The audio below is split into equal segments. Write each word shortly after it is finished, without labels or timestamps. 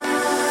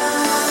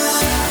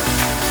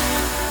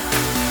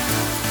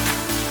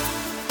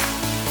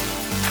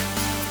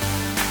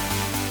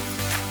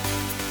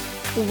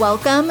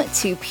Welcome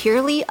to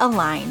Purely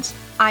Aligned.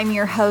 I'm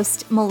your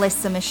host,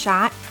 Melissa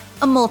Mashat,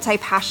 a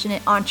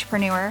multi-passionate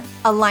entrepreneur,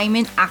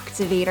 alignment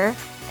activator,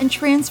 and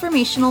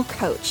transformational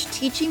coach,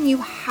 teaching you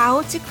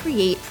how to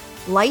create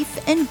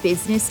life and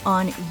business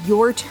on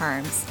your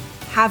terms,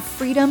 have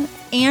freedom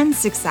and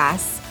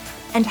success,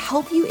 and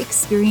help you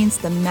experience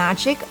the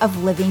magic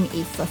of living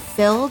a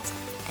fulfilled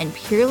and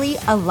purely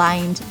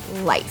aligned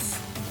life.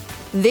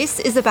 This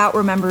is about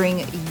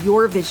remembering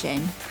your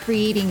vision,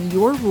 creating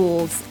your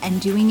rules,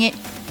 and doing it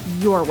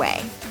your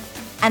way.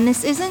 And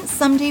this isn't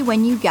someday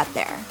when you get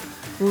there.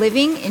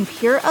 Living in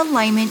pure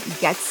alignment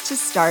gets to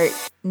start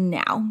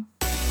now.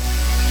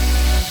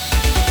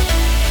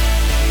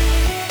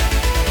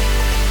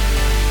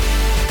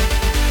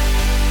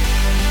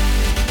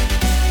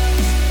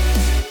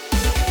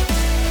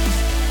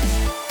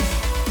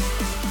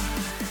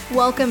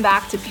 Welcome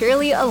back to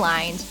Purely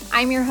Aligned.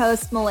 I'm your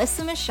host,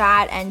 Melissa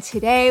Mashat, and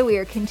today we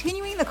are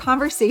continuing the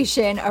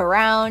conversation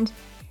around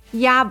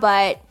yeah,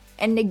 but,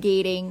 and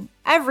negating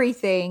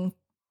everything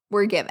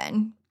we're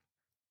given.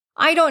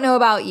 I don't know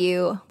about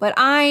you, but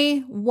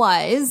I'm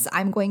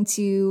going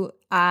to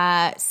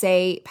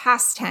say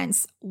past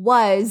tense,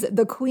 was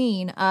the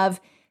queen of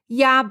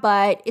yeah,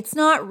 but it's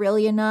not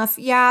really enough.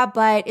 Yeah,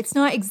 but it's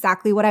not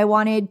exactly what I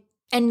wanted.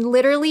 And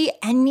literally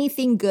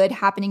anything good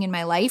happening in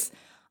my life,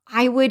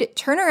 I would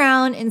turn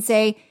around and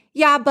say,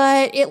 yeah,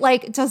 but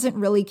it doesn't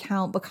really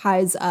count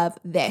because of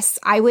this.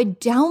 I would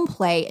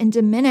downplay and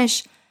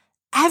diminish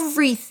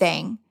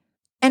everything.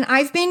 And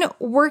I've been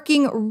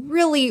working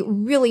really,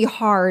 really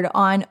hard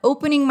on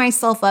opening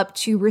myself up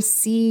to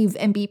receive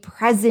and be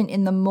present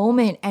in the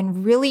moment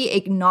and really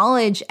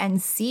acknowledge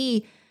and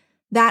see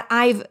that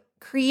I've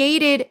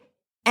created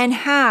and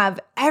have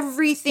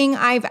everything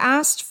I've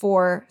asked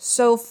for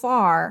so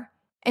far.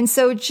 And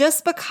so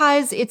just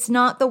because it's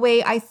not the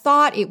way I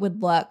thought it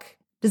would look,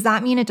 does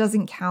that mean it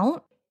doesn't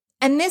count?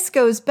 And this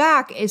goes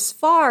back as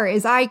far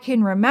as I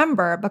can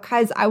remember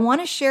because I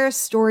want to share a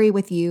story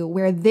with you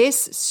where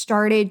this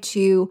started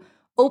to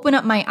open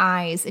up my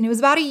eyes. And it was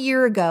about a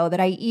year ago that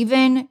I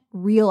even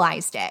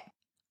realized it.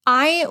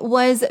 I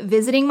was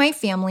visiting my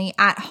family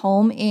at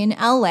home in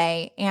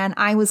LA and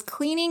I was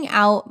cleaning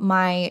out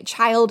my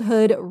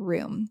childhood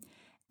room.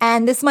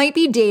 And this might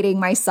be dating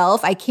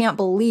myself. I can't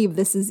believe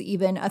this is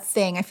even a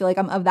thing. I feel like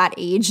I'm of that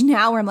age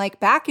now where I'm like,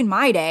 back in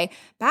my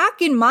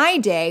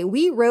day,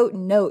 we wrote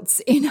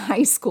notes in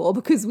high school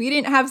because we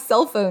didn't have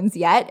cell phones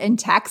yet and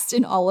text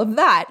and all of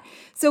that.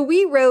 So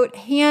we wrote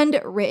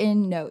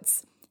handwritten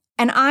notes.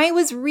 And I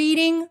was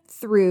reading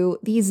through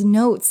these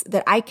notes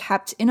that I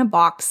kept in a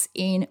box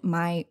in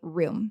my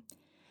room.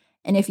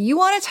 And if you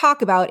want to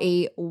talk about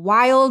a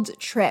wild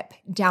trip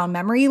down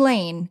memory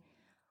lane,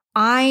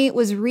 I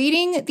was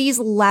reading these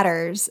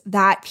letters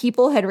that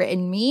people had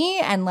written me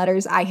and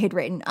letters I had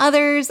written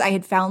others. I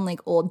had found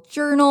old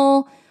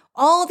journal,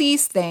 all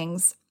these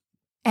things.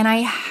 And I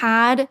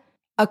had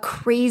a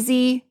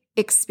crazy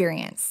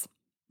experience.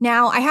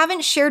 Now, I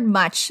haven't shared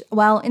much.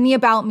 Well, in the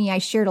About Me, I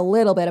shared a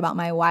little bit about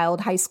my wild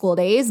high school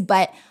days,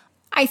 but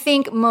I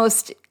think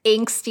most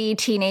angsty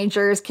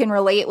teenagers can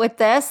relate with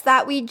this,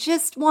 that we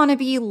just want to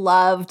be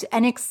loved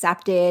and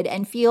accepted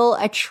and feel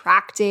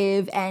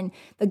attractive. And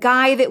the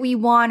guy that we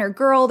want or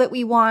girl that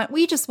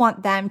we just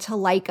want them to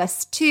like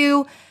us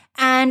too.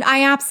 And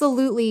I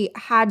absolutely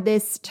had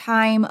this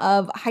time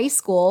of high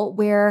school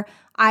where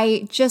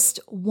I just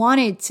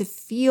wanted to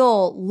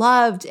feel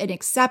loved and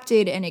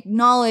accepted and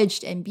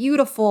acknowledged and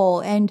beautiful.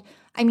 And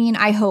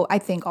I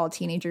think all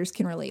teenagers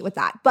can relate with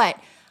that. But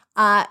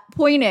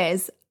point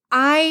is,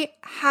 I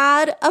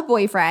had a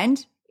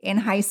boyfriend in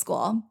high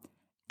school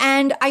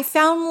and I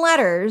found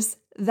letters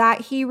that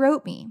he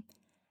wrote me.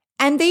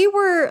 And they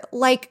were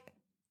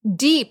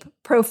deep,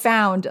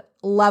 profound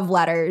love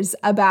letters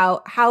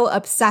about how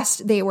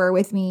obsessed they were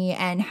with me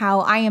and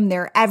how I am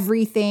their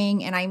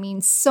everything and I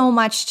mean so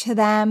much to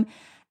them.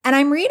 And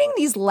I'm reading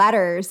these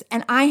letters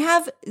and I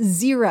have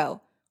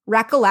zero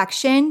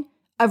recollection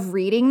of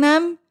reading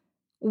them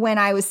when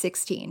I was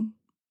 16.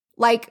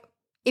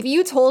 If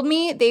you told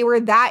me they were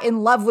that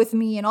in love with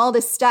me and all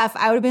this stuff,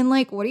 I would have been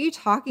like, what are you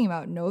talking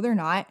about? No, they're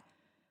not.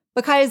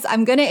 Because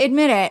I'm going to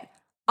admit it,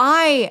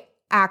 I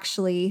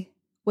actually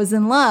was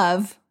in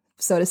love,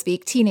 so to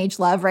speak, teenage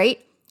love,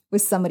 right?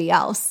 With somebody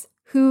else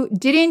who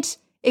didn't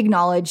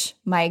acknowledge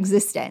my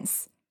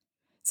existence.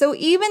 So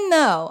even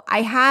though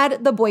I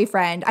had the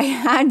boyfriend, I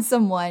had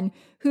someone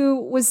who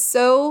was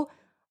so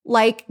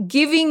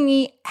giving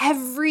me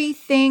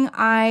everything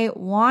I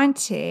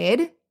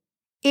wanted,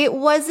 it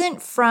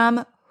wasn't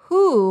from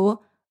who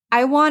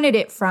I wanted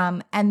it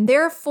from, and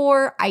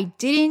therefore I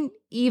didn't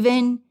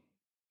even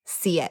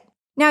see it.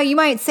 Now, you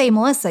might say,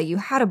 Melissa, you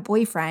had a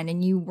boyfriend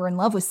and you were in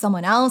love with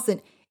someone else,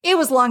 and it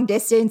was long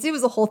distance. It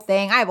was a whole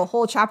thing. I have a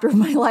whole chapter of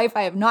my life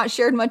I have not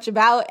shared much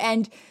about,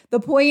 and the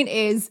point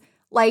is,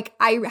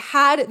 I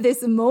had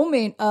this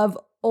moment of,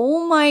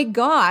 oh my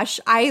gosh,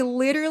 I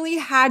literally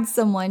had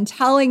someone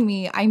telling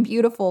me I'm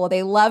beautiful,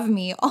 they love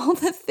me, all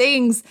the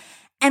things,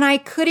 and I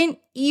couldn't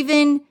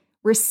even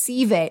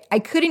receive it. I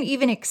couldn't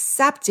even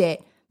accept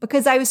it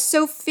because I was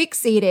so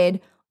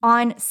fixated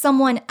on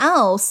someone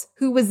else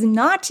who was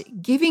not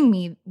giving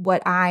me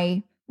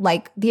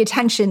the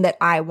attention that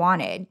I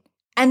wanted.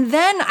 And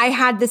then I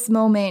had this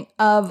moment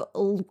of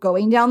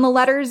going down the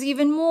letters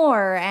even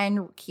more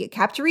and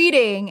kept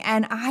reading.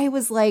 And I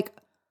was like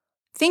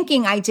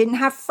thinking I didn't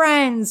have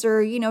friends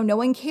or, no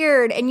one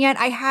cared. And yet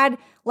I had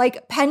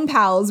like pen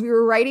pals. We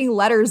were writing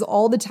letters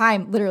all the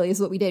time. Literally is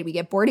what we did. We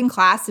get bored in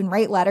class and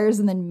write letters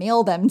and then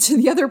mail them to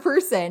the other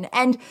person.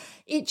 And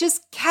it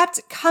just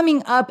kept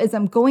coming up as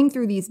I'm going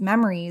through these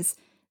memories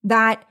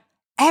that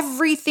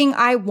everything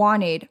I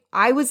wanted,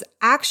 I was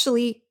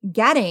actually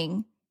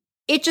getting.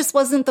 It just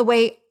wasn't the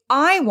way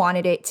I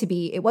wanted it to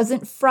be. It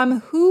wasn't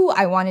from who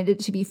I wanted it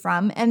to be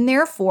from. And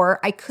therefore,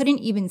 I couldn't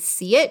even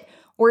see it,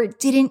 or it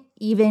didn't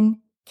even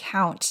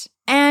count.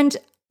 And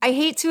I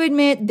hate to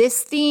admit,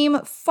 this theme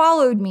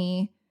followed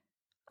me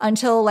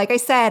until, like I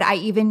said, I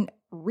even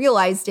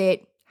realized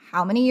it.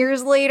 How many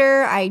years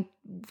later?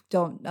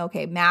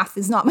 Math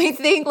is not my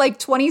thing. Like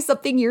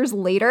 20-something years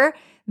later,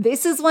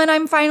 this is when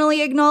I'm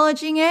finally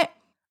acknowledging it.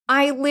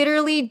 I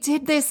literally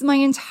did this my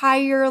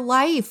entire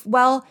life.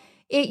 Well,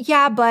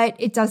 but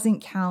it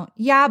doesn't count.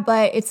 Yeah,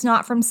 but it's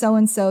not from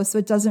so-and-so, so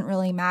it doesn't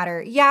really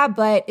matter. Yeah,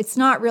 but it's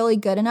not really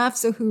good enough,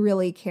 so who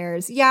really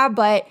cares? Yeah,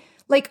 but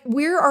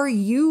where are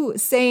you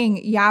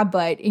saying yeah,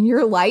 but in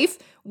your life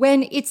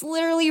when it's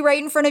literally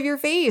right in front of your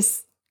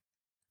face?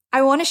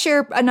 I want to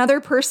share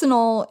another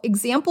personal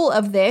example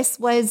of this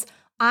was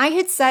I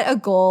had set a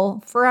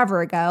goal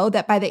forever ago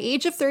that by the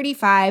age of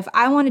 35,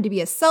 I wanted to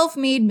be a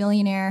self-made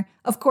millionaire,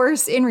 of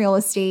course, in real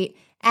estate.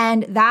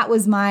 And that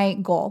was my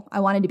goal.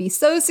 I wanted to be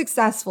so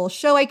successful,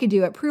 show I could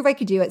do it, prove I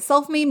could do it,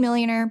 self-made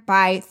millionaire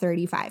by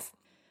 35.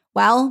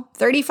 Well,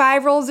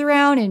 35 rolls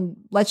around and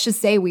let's just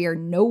say we are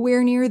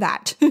nowhere near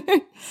that.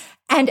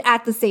 And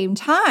at the same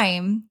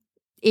time,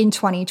 in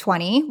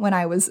 2020, when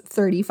I was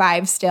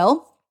 35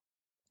 still,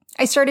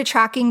 I started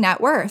tracking net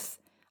worth.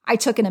 I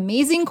took an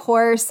amazing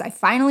course. I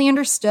finally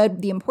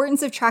understood the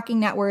importance of tracking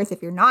net worth.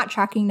 If you're not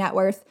tracking net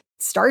worth,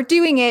 start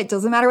doing it.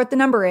 Doesn't matter what the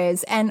number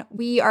is. And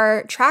we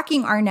are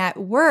tracking our net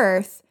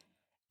worth.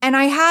 And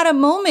I had a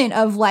moment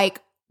of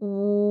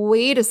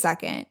wait a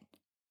second.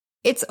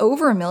 It's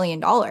over $1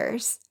 million.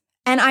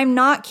 And I'm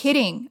not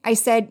kidding. I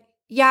said,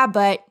 yeah,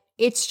 but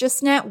it's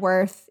just net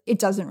worth. It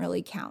doesn't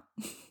really count.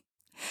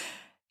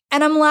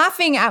 And I'm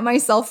laughing at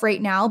myself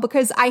right now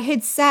because I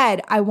had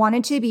said I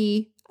wanted to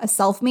be a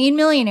self-made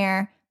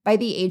millionaire by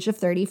the age of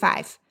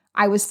 35.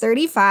 I was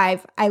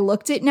 35. I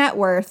looked at net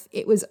worth.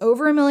 It was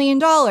over $1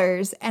 million.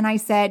 And I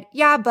said,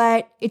 yeah,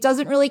 but it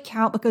doesn't really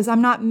count because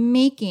I'm not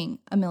making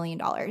 $1 million.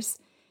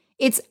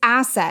 It's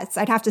assets.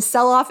 I'd have to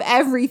sell off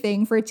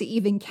everything for it to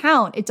even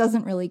count. It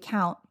doesn't really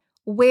count.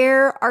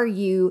 Where are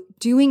you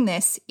doing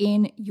this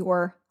in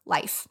your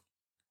life?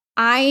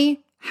 I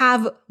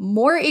have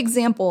more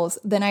examples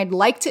than I'd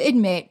like to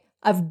admit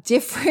of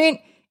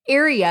different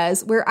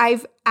areas where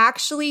I've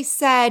actually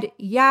said,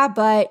 yeah,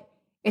 but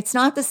it's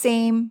not the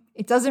same.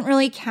 It doesn't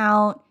really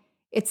count.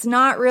 It's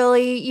not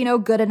really,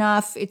 good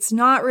enough. It's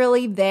not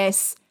really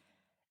this.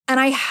 And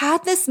I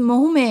had this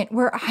moment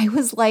where I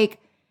was like,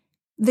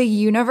 the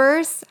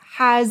universe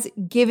has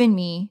given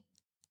me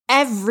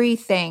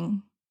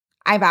everything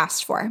I've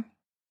asked for.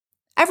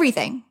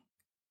 Everything.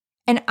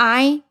 And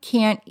I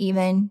can't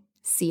even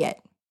see it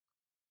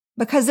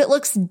because it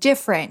looks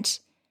different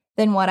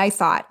than what I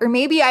thought. Or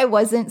maybe I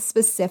wasn't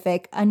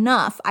specific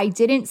enough. I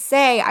didn't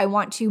say I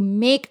want to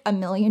make $1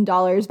 million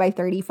by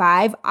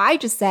 35. I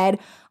just said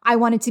I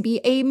wanted to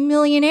be a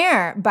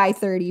millionaire by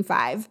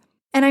 35.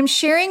 And I'm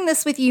sharing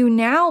this with you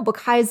now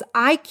because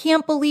I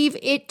can't believe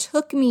it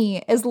took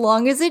me as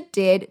long as it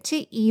did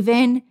to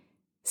even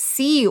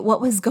see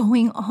what was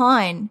going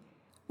on.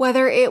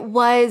 Whether it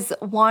was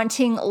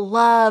wanting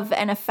love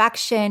and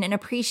affection and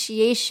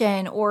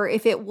appreciation, or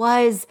if it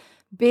was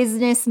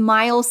business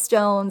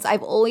milestones.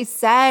 I've always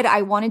said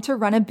I wanted to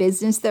run a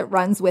business that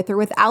runs with or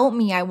without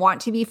me. I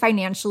want to be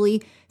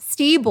financially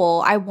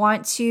stable. I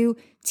want to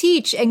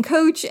teach and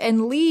coach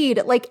and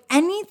lead.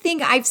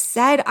 Anything I've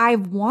said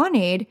I've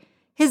wanted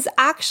has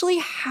actually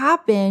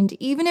happened,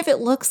 even if it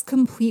looks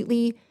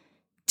completely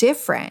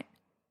different.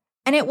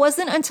 And it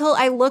wasn't until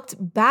I looked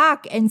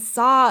back and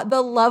saw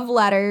the love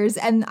letters,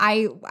 and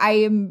I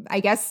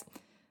guess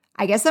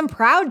I'm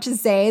proud to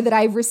say that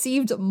I've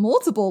received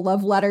multiple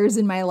love letters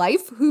in my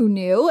life. Who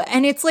knew?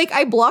 And it's like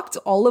I blocked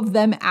all of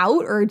them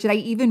out, or did I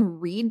even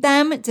read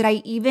them? Did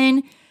I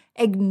even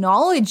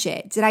acknowledge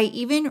it? Did I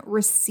even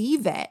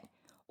receive it?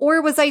 Or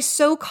was I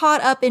so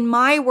caught up in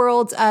my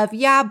world of,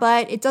 yeah,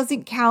 but it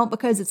doesn't count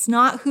because it's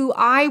not who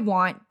I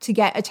want to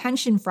get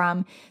attention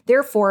from.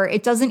 Therefore,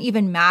 it doesn't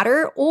even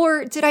matter.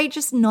 Or did I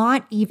just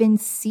not even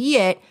see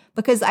it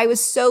because I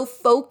was so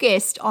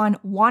focused on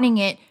wanting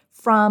it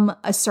from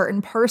a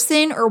certain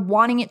person or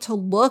wanting it to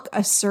look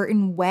a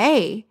certain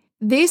way?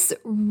 This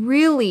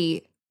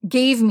really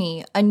gave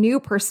me a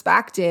new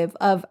perspective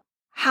of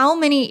how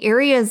many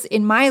areas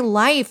in my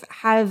life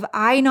have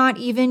I not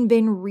even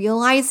been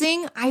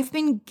realizing I've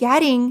been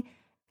getting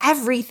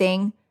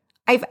everything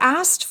I've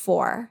asked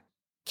for.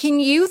 Can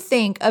you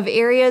think of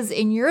areas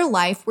in your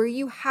life where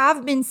you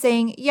have been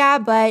saying, yeah,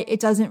 but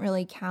it doesn't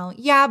really count.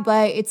 Yeah,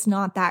 but it's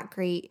not that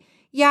great.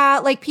 Yeah,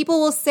 like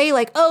people will say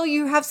like, oh,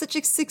 you have such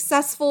a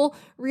successful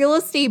real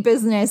estate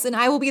business. And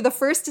I will be the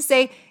first to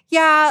say,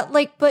 yeah,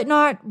 like, but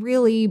not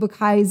really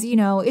because,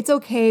 it's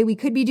okay. We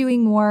could be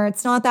doing more.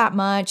 It's not that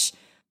much.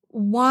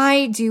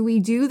 Why do we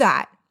do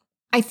that?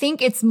 I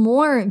think it's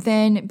more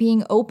than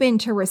being open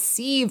to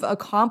receive a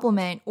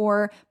compliment.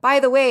 Or, by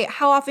the way,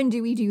 how often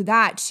do we do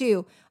that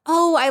too?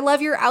 Oh, I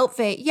love your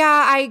outfit.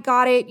 Yeah, I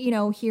got it,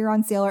 here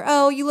on sale. Or,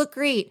 oh, you look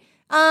great.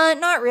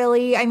 Not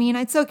really. I mean,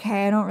 it's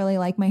okay. I don't really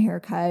like my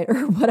haircut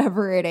or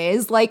whatever it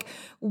is. Like,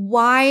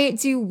 why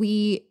do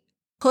we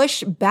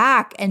push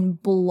back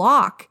and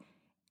block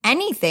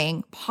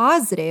anything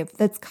positive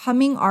that's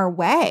coming our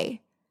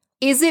way?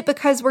 Is it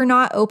because we're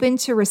not open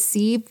to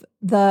receive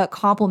the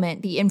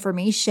compliment, the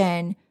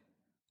information?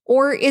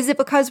 Or is it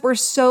because we're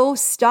so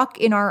stuck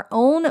in our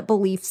own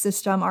belief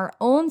system, our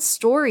own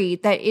story,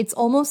 that it's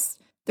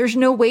almost, there's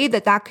no way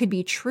that that could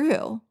be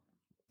true?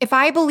 If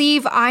I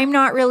believe I'm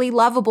not really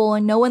lovable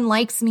and no one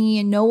likes me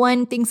and no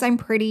one thinks I'm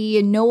pretty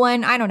and no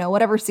one, I don't know,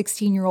 whatever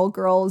 16-year-old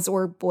girls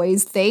or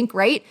boys think,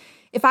 right?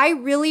 If I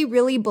really,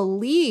 really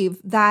believe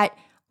that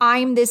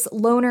I'm this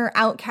loner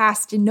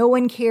outcast and no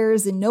one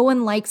cares and no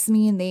one likes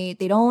me and they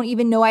don't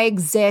even know I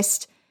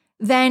exist,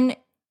 then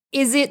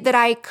is it that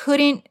I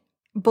couldn't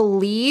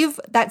believe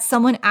that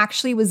someone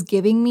actually was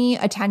giving me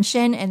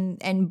attention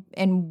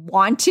and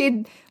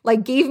wanted,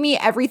 like gave me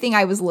everything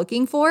I was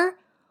looking for?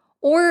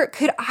 Or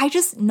could I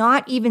just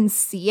not even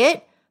see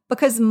it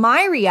because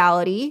my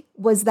reality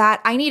was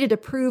that I needed to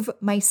prove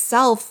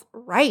myself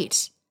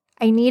right.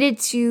 I needed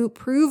to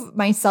prove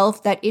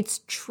myself that it's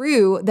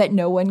true that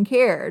no one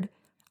cared.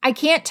 I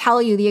can't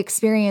tell you the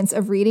experience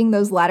of reading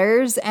those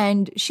letters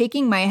and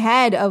shaking my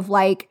head of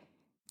like,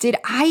 did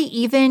I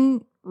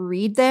even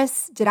read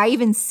this? Did I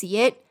even see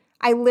it?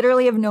 I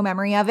literally have no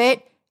memory of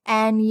it.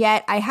 And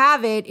yet I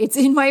have it. It's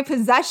in my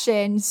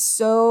possession.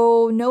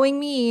 So knowing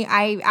me,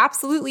 I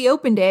absolutely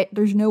opened it.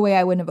 There's no way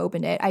I wouldn't have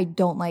opened it. I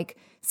don't like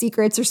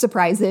secrets or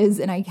surprises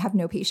and I have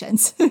no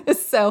patience.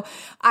 So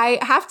I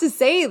have to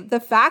say the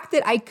fact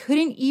that I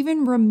couldn't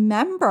even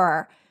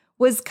remember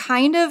was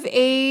kind of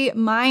a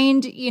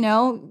mind, you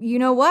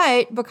know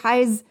what,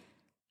 because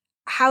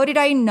how did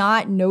I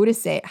not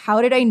notice it?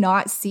 How did I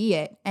not see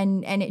it?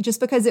 And it, just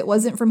because it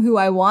wasn't from who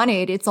I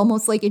wanted, it's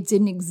almost like it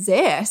didn't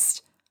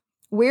exist.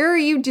 Where are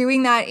you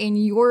doing that in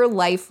your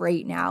life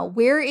right now?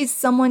 Where is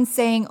someone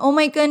saying, oh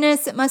my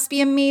goodness, it must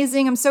be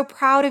amazing. I'm so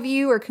proud of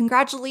you, or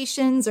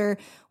congratulations, or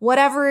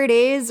whatever it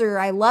is, or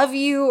I love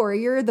you, or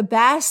you're the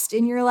best.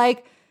 And you're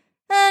like,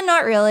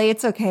 not really.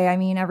 It's okay. I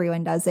mean,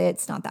 everyone does it.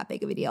 It's not that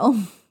big of a deal.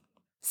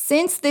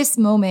 Since this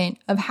moment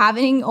of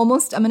having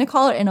almost, I'm going to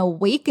call it an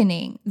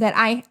awakening, that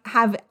I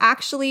have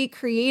actually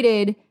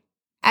created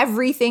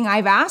everything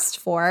I've asked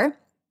for,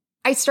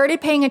 I started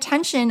paying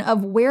attention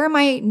of where am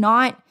I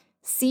not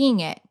seeing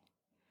it?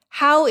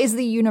 How is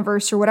the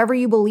universe or whatever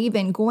you believe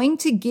in going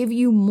to give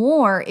you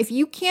more if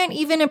you can't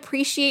even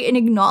appreciate and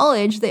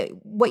acknowledge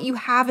that what you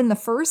have in the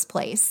first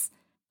place?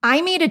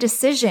 I made a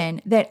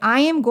decision that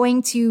I am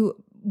going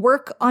to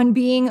work on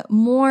being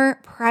more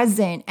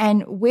present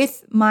and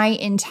with my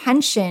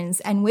intentions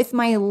and with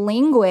my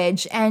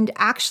language and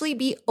actually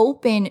be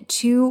open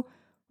to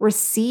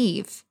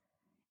receive.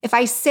 If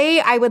I say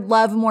I would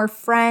love more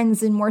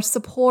friends and more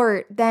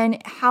support, then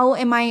how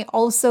am I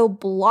also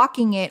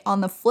blocking it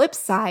on the flip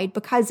side?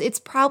 Because it's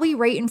probably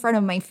right in front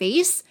of my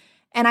face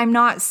and I'm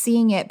not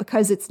seeing it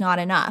because it's not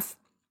enough.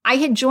 I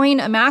had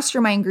joined a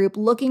mastermind group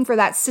looking for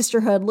that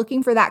sisterhood,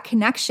 looking for that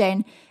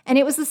connection. And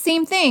it was the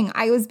same thing.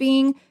 I was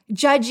being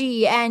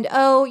judgy and,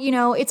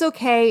 it's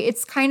okay.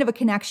 It's kind of a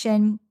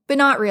connection, but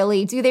not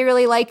really. Do they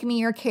really like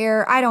me or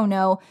care? I don't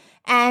know.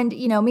 And,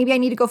 maybe I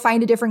need to go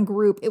find a different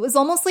group. It was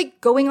almost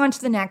like going on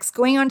to the next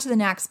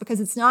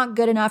because it's not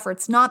good enough or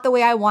it's not the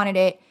way I wanted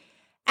it.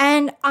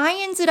 And I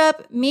ended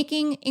up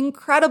making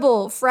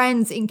incredible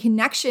friends and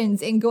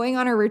connections and going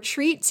on a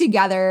retreat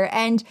together.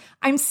 And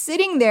I'm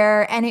sitting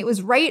there and it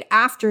was right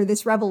after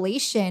this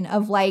revelation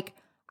of like,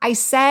 I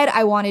said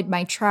I wanted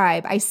my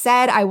tribe. I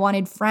said I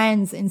wanted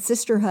friends and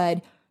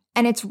sisterhood.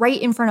 And it's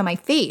right in front of my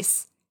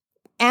face.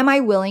 Am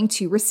I willing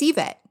to receive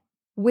it?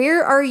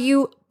 Where are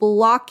you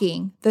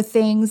blocking the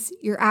things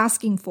you're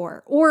asking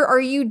for? Or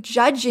are you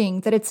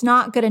judging that it's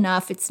not good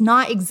enough? It's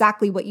not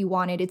exactly what you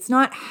wanted. It's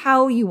not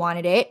how you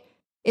wanted it.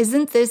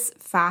 Isn't this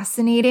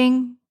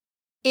fascinating?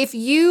 If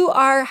you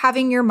are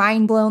having your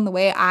mind blown the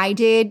way I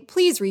did,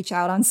 please reach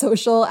out on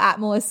social at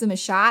Melissa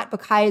Mashat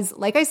because,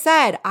 like I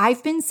said,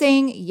 I've been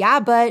saying yeah,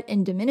 but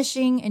and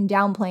diminishing and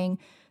downplaying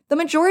the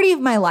majority of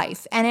my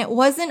life. And it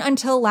wasn't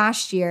until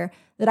last year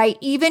that I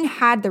even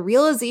had the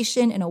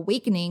realization and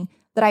awakening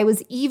that I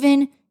was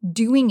even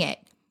doing it.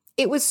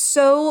 It was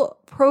so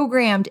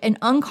programmed and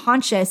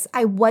unconscious,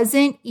 I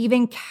wasn't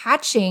even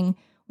catching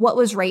what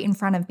was right in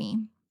front of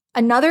me.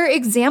 Another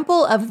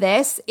example of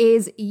this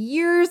is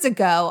years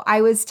ago,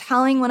 I was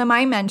telling one of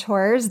my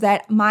mentors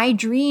that my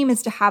dream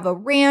is to have a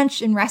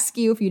ranch and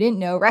rescue, if you didn't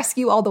know,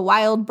 rescue all the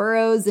wild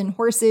burros and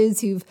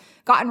horses who've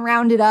gotten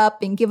rounded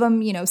up and give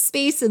them,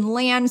 space and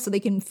land so they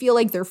can feel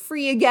like they're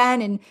free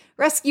again and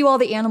rescue all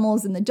the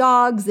animals and the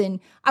dogs. And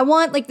I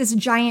want like this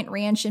giant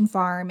ranch and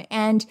farm.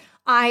 And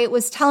I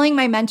was telling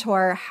my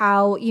mentor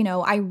how,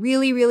 I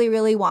really, really,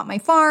 really want my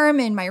farm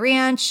and my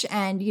ranch.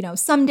 And,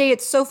 someday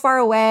it's so far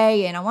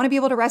away and I want to be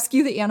able to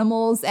rescue the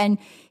animals. And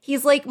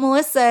he's like,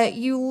 Melissa,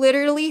 you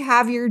literally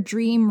have your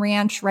dream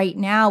ranch right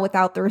now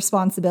without the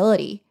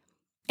responsibility.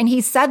 And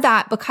he said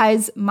that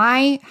because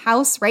my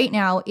house right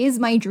now is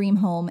my dream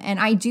home and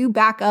I do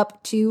back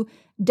up to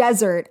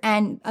desert.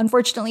 And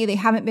unfortunately, they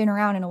haven't been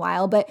around in a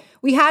while, but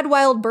we had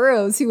wild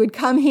burros who would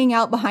come hang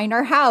out behind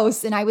our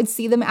house and I would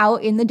see them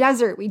out in the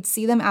desert. We'd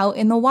see them out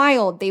in the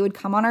wild. They would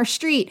come on our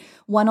street.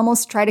 One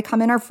almost tried to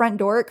come in our front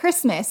door at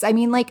Christmas. I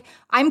mean,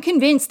 I'm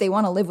convinced they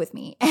want to live with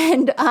me.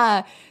 And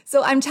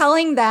so I'm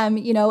telling them,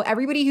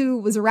 everybody who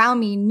was around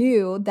me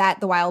knew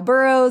that the wild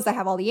burros, I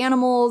have all the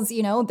animals,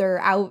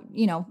 they're out,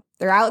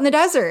 they're out in the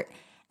desert.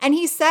 And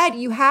he said,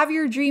 you have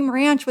your dream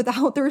ranch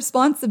without the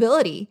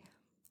responsibility.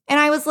 And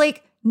I was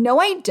like, no,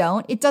 I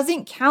don't. It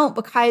doesn't count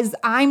because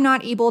I'm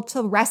not able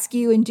to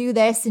rescue and do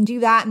this and do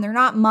that. And they're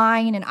not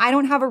mine. And I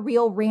don't have a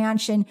real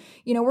ranch. And,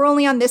 we're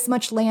only on this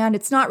much land.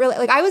 It's not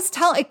really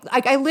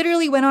I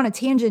literally went on a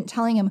tangent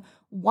telling him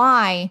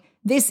why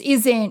this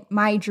isn't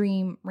my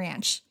dream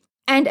ranch.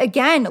 And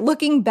again,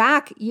 looking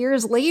back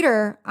years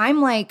later, I'm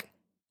like,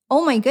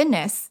 oh my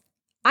goodness.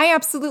 I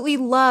absolutely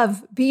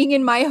love being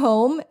in my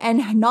home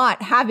and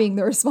not having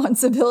the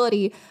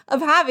responsibility of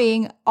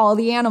having all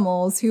the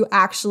animals who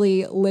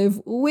actually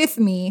live with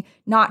me,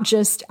 not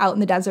just out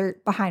in the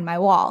desert behind my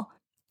wall.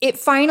 It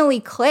finally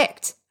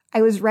clicked.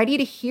 I was ready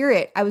to hear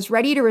it. I was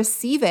ready to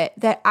receive it,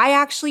 that I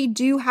actually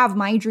do have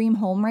my dream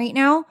home right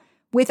now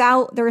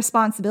without the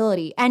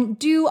responsibility. And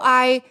do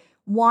I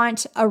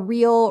want a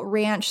real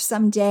ranch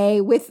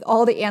someday with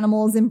all the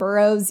animals and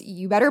burros?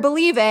 You better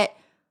believe it.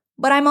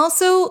 But I'm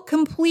also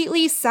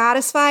completely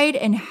satisfied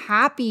and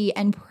happy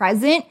and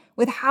present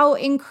with how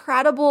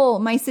incredible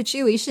my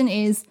situation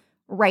is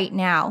right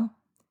now.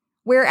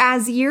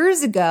 Whereas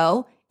years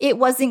ago, it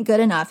wasn't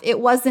good enough. It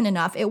wasn't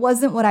enough. It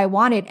wasn't what I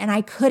wanted, and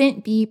I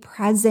couldn't be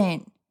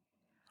present.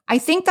 I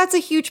think that's a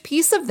huge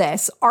piece of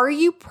this. Are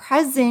you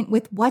present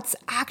with what's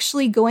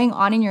actually going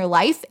on in your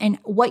life and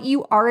what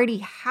you already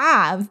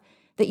have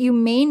that you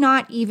may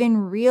not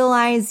even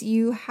realize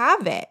you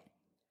have it?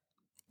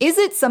 Is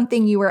it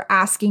something you were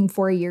asking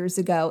for years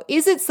ago?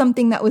 Is it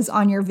something that was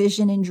on your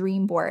vision and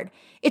dream board?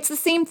 It's the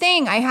same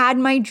thing. I had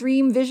my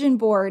dream vision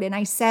board and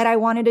I said I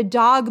wanted a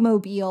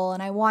dogmobile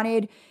and I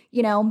wanted,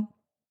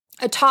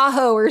 a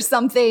Tahoe or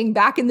something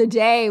back in the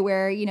day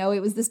where,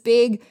 it was this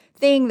big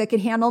thing that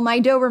could handle my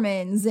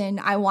Dobermans. And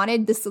I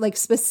wanted this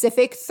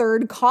specific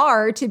third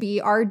car to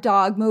be our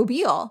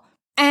dogmobile.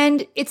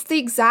 And it's the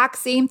exact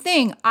same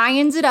thing. I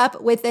ended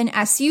up with an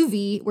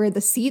SUV where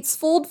the seats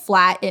fold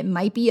flat. It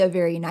might be a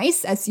very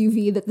nice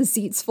SUV that the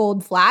seats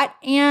fold flat.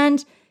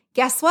 And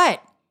guess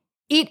what?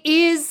 It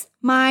is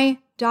my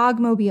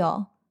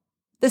dogmobile.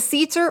 The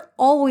seats are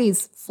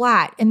always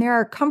flat and there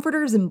are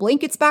comforters and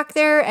blankets back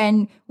there.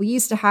 And we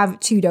used to have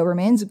two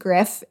Dobermans,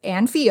 Griff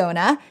and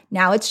Fiona.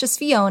 Now it's just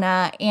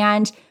Fiona.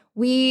 And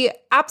we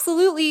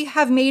absolutely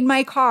have made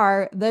my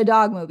car the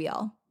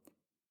dogmobile.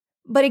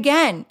 But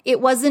again, it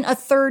wasn't a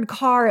third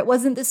car. It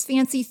wasn't this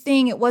fancy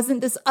thing. It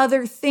wasn't this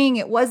other thing.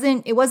 It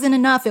wasn't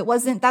enough.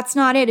 That's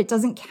not it. It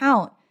doesn't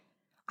count.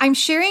 I'm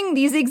sharing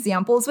these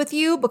examples with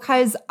you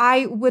because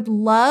I would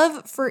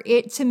love for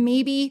it to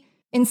maybe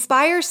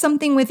inspire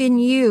something within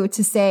you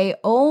to say,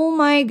 oh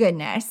my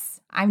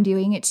goodness, I'm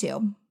doing it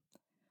too.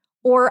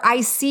 Or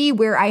I see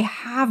where I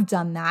have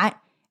done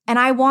that and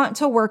I want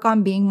to work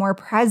on being more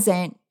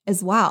present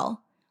as well.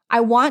 I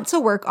want to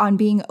work on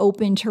being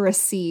open to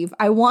receive.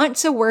 I want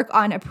to work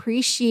on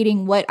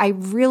appreciating what I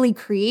really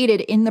created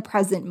in the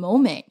present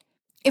moment.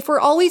 If we're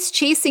always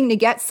chasing to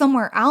get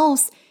somewhere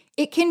else,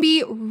 it can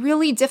be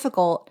really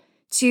difficult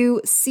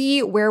to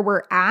see where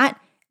we're at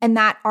and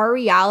that our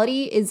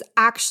reality is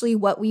actually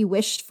what we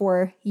wished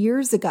for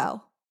years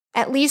ago.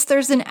 At least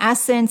there's an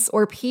essence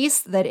or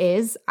piece that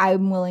is,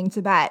 I'm willing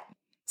to bet.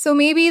 So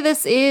maybe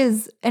this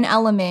is an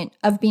element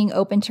of being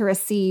open to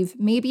receive.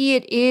 Maybe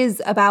it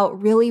is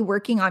about really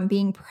working on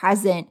being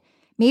present.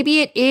 Maybe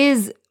it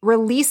is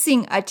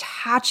releasing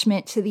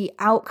attachment to the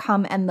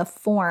outcome and the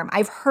form.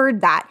 I've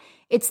heard that.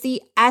 It's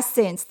the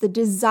essence, the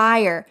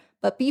desire,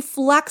 but be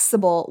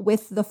flexible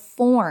with the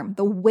form,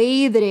 the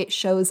way that it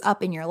shows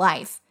up in your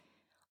life.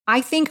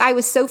 I think I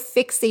was so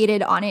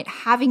fixated on it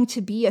having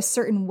to be a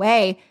certain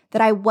way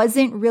that I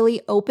wasn't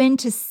really open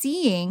to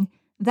seeing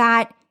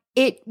that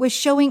it was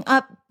showing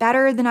up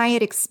better than I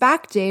had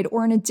expected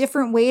or in a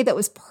different way that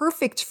was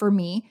perfect for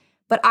me.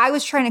 But I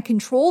was trying to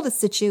control the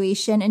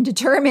situation and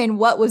determine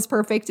what was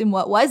perfect and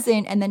what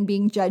wasn't, and then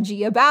being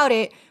judgy about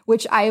it,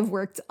 which I have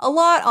worked a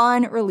lot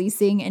on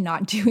releasing and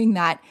not doing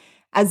that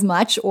as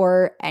much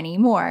or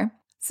anymore.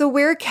 So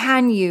where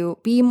can you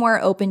be more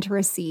open to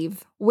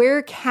receive?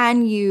 Where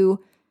can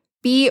you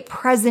be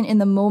present in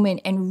the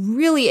moment and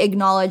really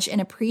acknowledge and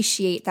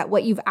appreciate that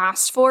what you've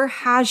asked for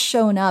has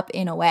shown up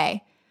in a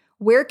way?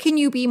 Where can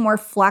you be more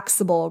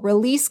flexible,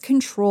 release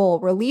control,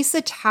 release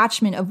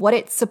attachment of what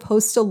it's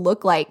supposed to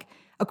look like?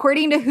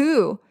 According to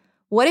who?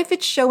 What if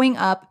it's showing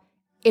up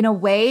in a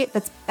way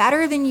that's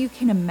better than you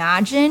can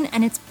imagine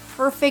and it's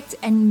perfect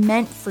and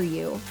meant for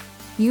you?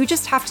 You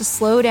just have to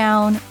slow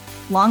down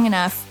long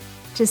enough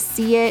to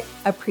see it,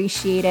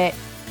 appreciate it,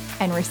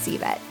 and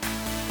receive it.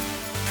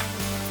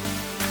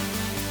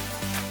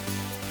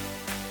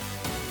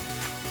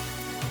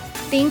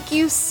 Thank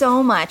you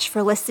so much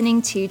for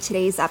listening to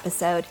today's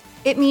episode.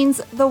 It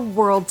means the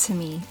world to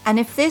me. And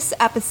if this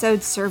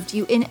episode served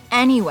you in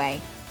any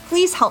way,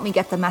 please help me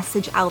get the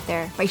message out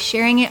there by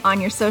sharing it on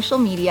your social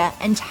media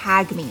and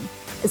tag me,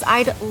 as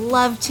I'd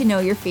love to know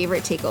your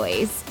favorite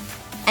takeaways.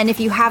 And if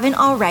you haven't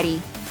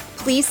already,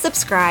 please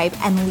subscribe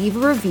and leave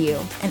a review.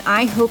 And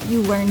I hope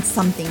you learned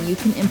something you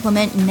can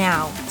implement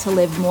now to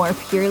live more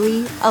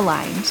purely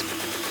aligned.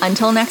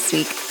 Until next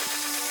week.